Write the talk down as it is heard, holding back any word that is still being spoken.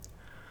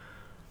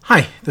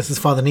Hi, this is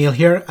Father Neil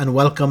here, and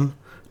welcome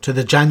to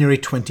the January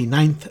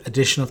 29th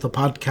edition of the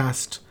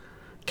podcast,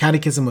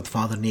 Catechism with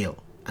Father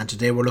Neil. And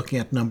today we're looking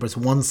at numbers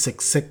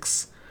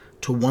 166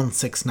 to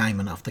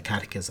 169 of the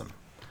Catechism.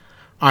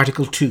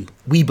 Article 2,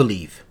 We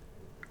Believe.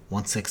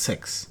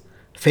 166.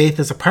 Faith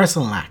is a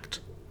personal act,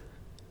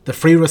 the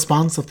free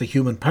response of the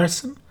human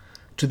person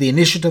to the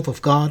initiative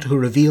of God who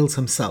reveals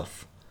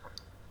himself.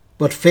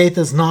 But faith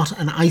is not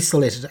an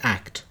isolated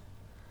act.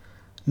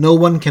 No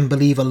one can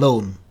believe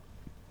alone,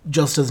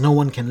 just as no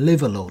one can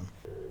live alone.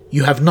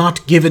 You have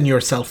not given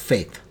yourself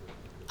faith,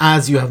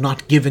 as you have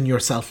not given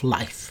yourself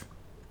life.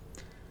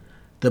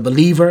 The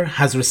believer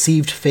has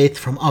received faith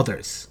from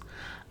others,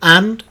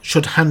 and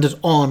should hand it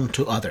on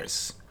to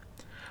others.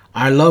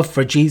 Our love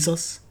for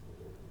Jesus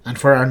and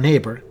for our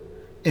neighbour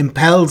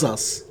impels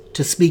us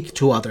to speak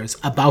to others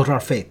about our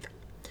faith.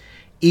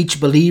 Each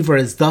believer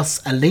is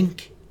thus a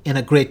link in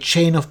a great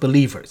chain of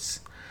believers.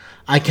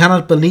 I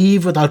cannot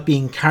believe without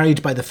being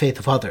carried by the faith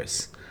of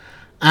others,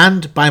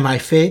 and by my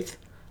faith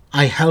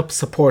I help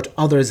support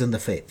others in the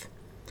faith.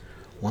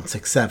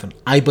 167.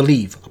 I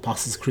believe,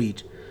 Apostles'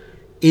 Creed,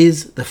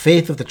 is the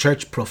faith of the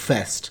Church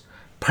professed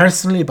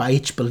personally by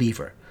each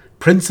believer,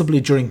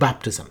 principally during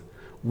baptism.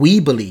 We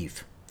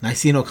believe,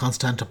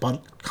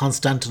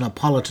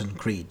 Niceno-Constantinopolitan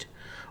Creed,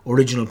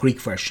 original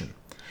Greek version,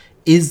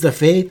 is the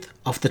faith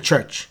of the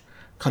Church,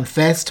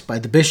 confessed by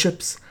the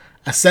bishops,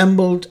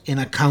 assembled in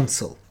a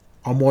council,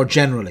 or more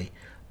generally,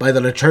 by the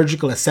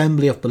liturgical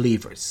assembly of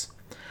believers.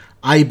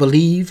 I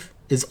believe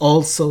is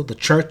also the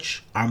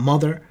Church, our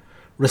mother,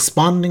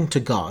 responding to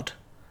God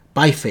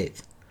by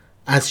faith,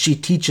 as she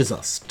teaches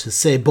us to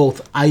say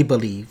both I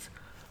believe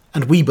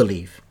and we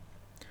believe.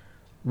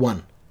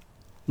 1.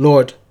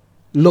 Lord,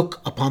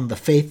 look upon the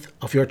faith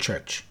of your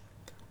Church.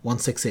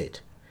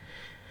 168.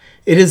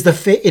 It is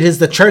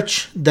the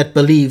Church that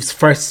believes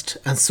first,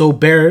 and so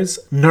bears,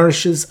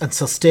 nourishes and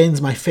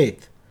sustains my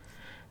faith.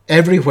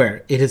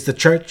 Everywhere it is the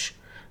Church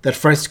that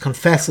first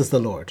confesses the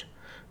Lord.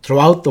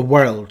 Throughout the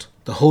world,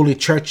 the Holy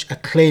Church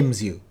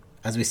acclaims you,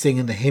 as we sing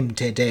in the hymn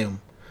Te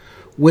Deum.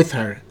 With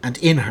her and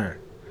in her,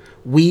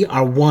 we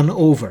are won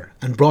over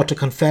and brought to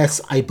confess,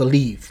 I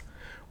believe,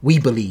 we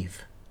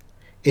believe.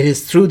 It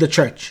is through the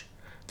Church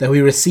that we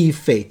receive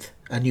faith,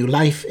 a new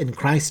life in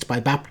Christ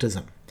by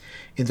baptism.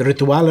 In the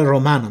Rituale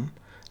Romanum,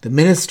 the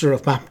minister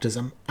of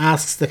baptism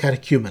asks the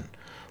catechumen,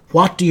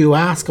 what do you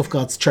ask of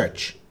God's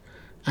Church?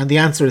 And the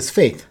answer is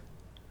faith.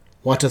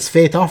 What does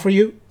faith offer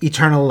you?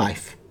 Eternal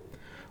life.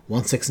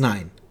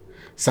 169.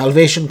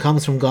 Salvation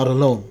comes from God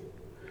alone.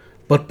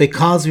 But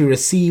because we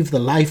receive the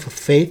life of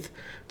faith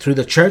through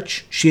the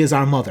Church, she is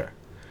our mother.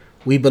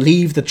 We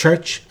believe the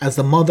Church as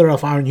the mother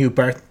of our new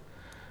birth,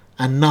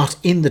 and not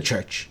in the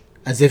Church,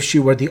 as if she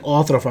were the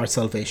author of our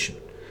salvation.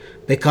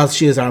 Because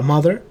she is our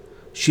mother,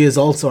 she is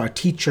also our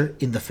teacher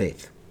in the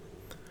faith.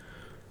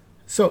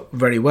 So,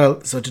 very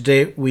well. So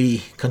today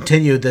we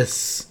continue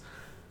this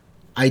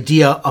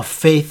idea of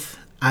faith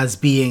as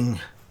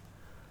being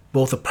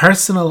both a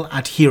personal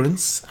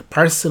adherence, a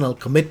personal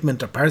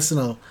commitment, a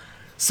personal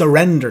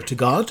surrender to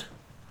God,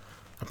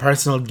 a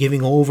personal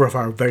giving over of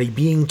our very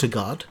being to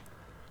God,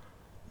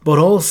 but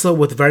also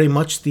with very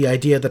much the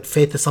idea that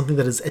faith is something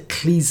that is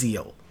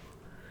ecclesial.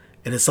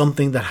 It is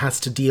something that has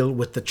to deal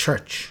with the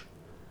Church.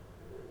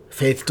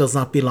 Faith does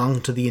not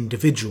belong to the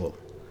individual.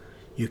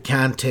 You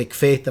can't take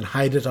faith and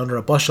hide it under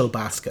a bushel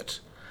basket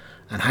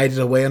and hide it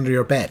away under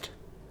your bed.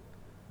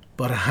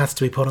 But it has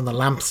to be put on the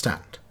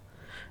lampstand.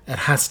 It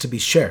has to be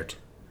shared.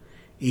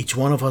 Each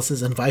one of us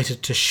is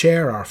invited to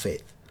share our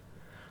faith.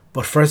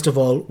 But first of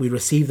all, we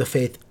receive the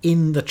faith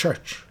in the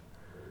Church.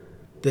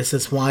 This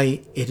is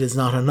why it is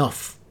not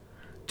enough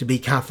to be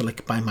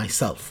Catholic by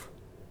myself.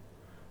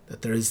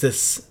 That there is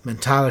this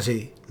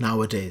mentality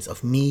nowadays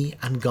of me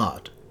and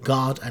God,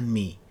 God and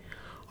me,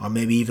 or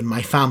maybe even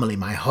my family,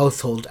 my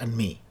household and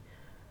me.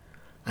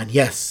 And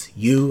yes,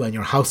 you and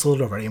your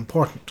household are very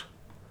important.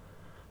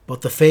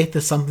 But the faith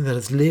is something that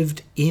is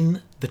lived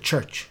in the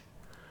Church.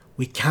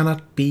 We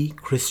cannot be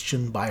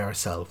Christian by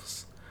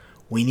ourselves.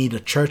 We need a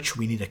church,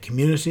 we need a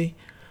community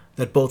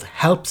that both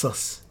helps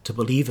us to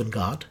believe in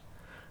God,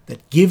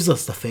 that gives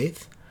us the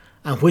faith,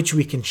 and which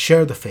we can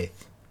share the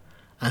faith.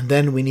 And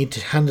then we need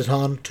to hand it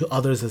on to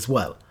others as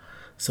well.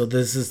 So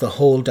this is the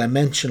whole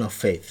dimension of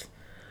faith,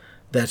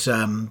 that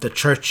the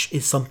Church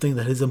is something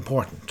that is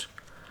important,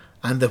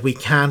 and that we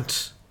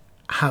can't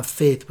have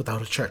faith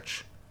without a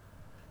church.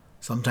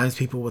 Sometimes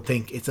people would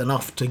think it's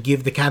enough to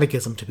give the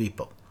catechism to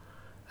people.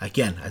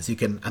 Again, as you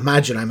can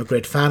imagine, I'm a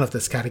great fan of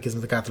this Catechism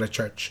of the Catholic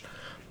Church,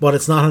 but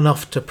it's not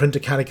enough to print a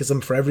catechism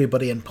for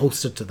everybody and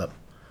post it to them.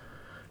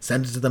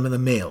 Send it to them in the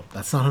mail.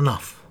 That's not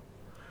enough.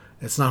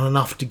 It's not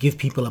enough to give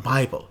people a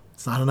Bible.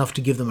 It's not enough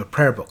to give them a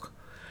prayer book.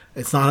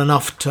 It's not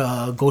enough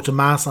to go to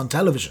Mass on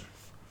television.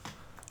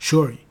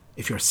 Sure,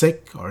 if you're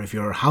sick or if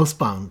you're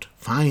housebound,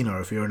 fine,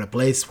 or if you're in a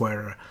place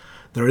where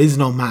there is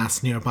no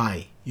Mass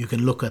nearby, you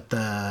can look at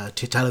the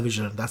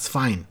television and that's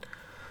fine.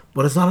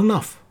 But it's not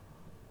enough.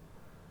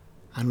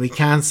 And we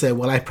can't say,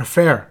 well, I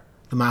prefer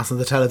the Mass on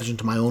the television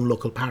to my own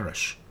local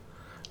parish.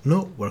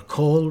 No, we're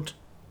called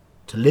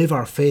to live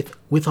our faith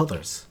with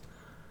others.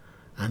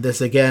 And this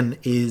again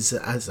is,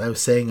 as I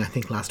was saying I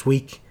think last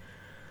week,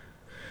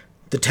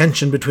 the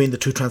tension between the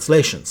two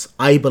translations,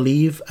 I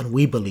believe and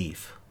we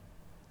believe.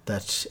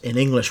 That in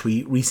English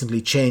we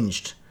recently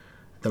changed,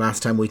 the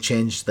last time we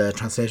changed the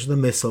translation of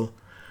the Missal,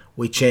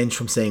 we changed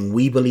from saying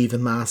we believe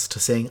in Mass to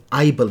saying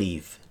I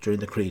believe during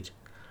the Creed.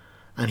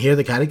 And here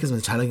the Catechism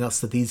is telling us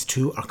that these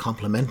two are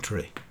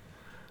complementary,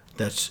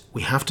 that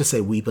we have to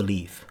say we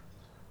believe.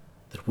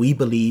 That we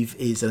believe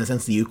is, in a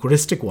sense, the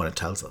Eucharistic one, it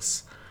tells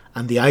us.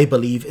 And the I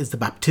believe is the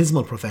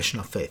baptismal profession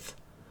of faith,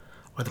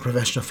 or the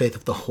profession of faith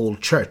of the whole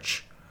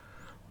Church.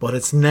 But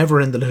it's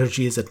never in the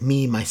liturgy is it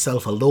me,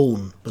 myself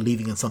alone,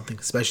 believing in something,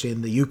 especially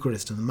in the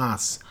Eucharist and the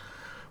Mass.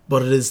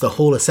 But it is the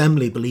whole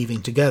assembly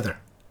believing together.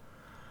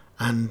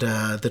 And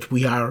that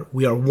we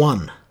are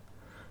one.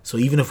 So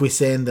even if we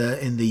say in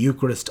the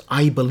Eucharist,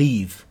 I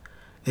believe,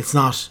 it's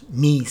not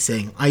me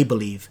saying I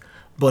believe,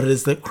 but it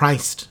is that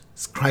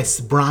Christ's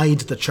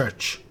bride, the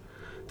Church.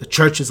 The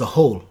Church as a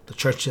whole, the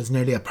Church is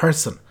nearly a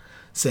person,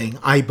 saying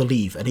I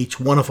believe, and each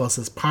one of us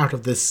is part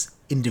of this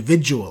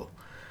individual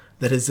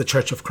that is the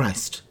Church of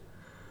Christ.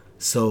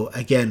 So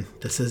again,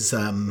 this is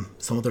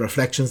some of the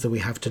reflections that we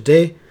have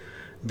today.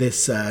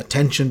 This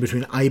tension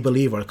between I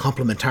believe, or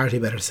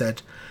complementarity better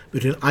said,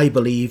 between I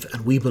believe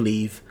and we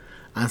believe,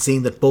 and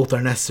seeing that both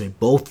are necessary,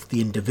 both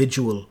the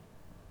individual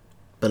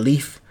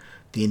belief,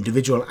 the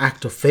individual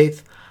act of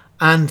faith,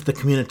 and the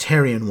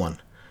communitarian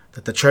one,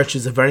 that the Church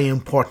is a very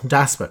important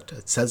aspect.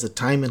 It says it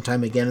time and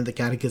time again in the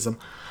Catechism,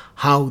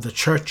 how the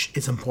Church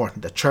is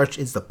important. The Church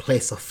is the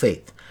place of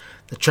faith.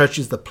 The Church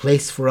is the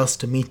place for us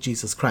to meet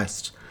Jesus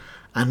Christ.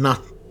 And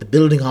not the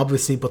building,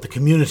 obviously, but the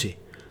community.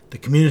 The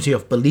community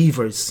of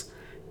believers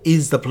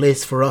is the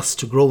place for us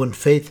to grow in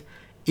faith,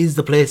 is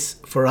the place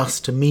for us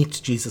to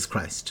meet Jesus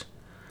Christ.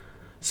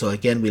 So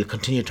again, we'll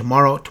continue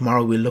tomorrow.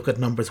 Tomorrow we'll look at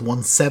numbers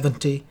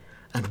 170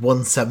 and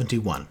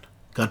 171.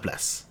 God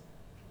bless.